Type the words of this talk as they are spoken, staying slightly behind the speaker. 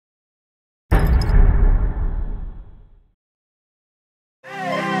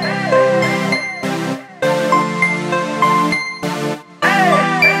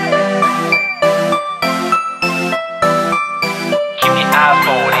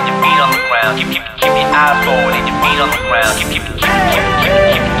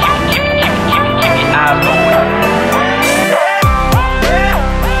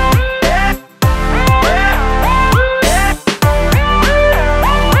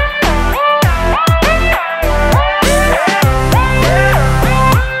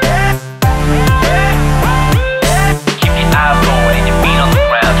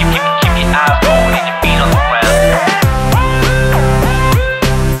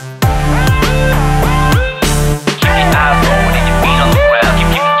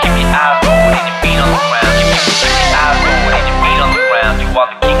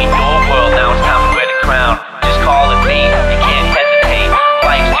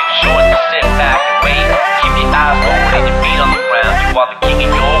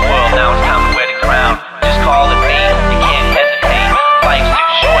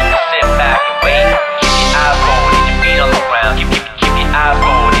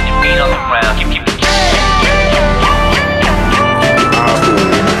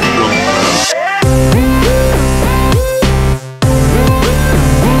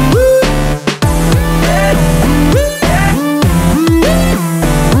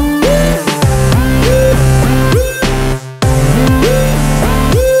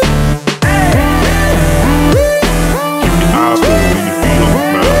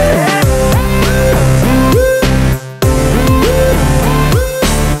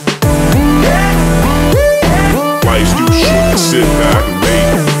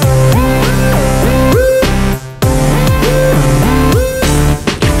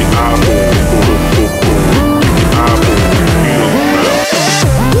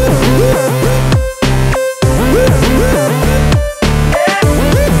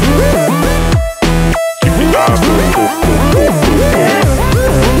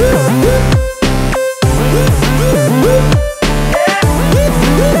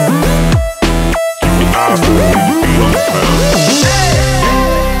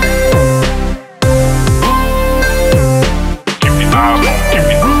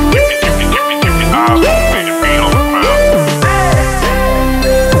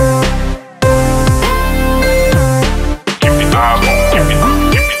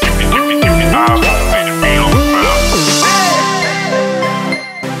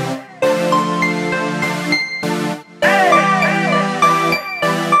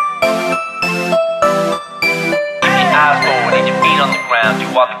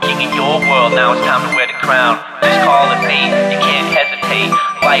world, now it's time to wear the crown. Just call it fate, you can't hesitate.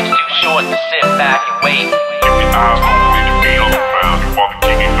 Life's too short to sit back and wait. Keep your eyes on me, the beat on the ground. You walk the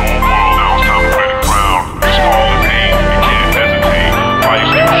king in the world, now it's time to wear the crown. Just call it fate, you can't hesitate.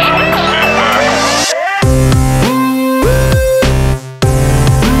 Life's too short to sit back.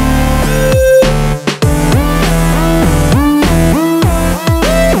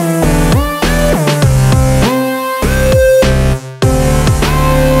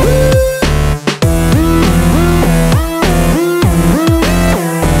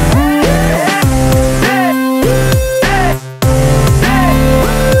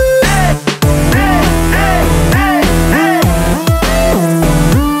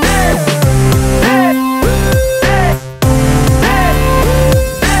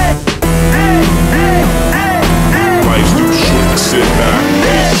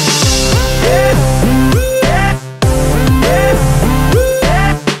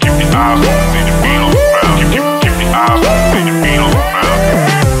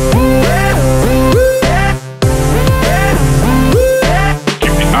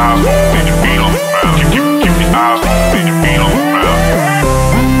 I'm